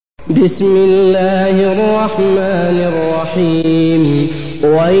بسم الله الرحمن الرحيم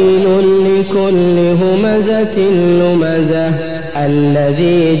ويل لكل همزة لمزة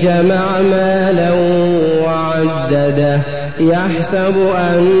الذي جمع مالا وعدده يحسب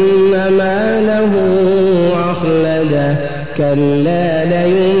أن ماله أخلده كلا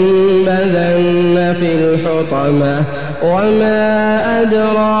لينبذن في الحطمة وما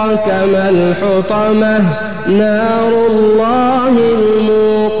أدراك ما الحطمة نار الله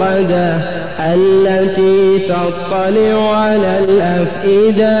الموقدة التي تطلع على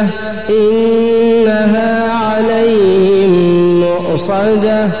الأفئدة إنها عليهم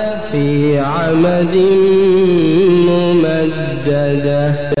مؤصدة في عمد ممددة.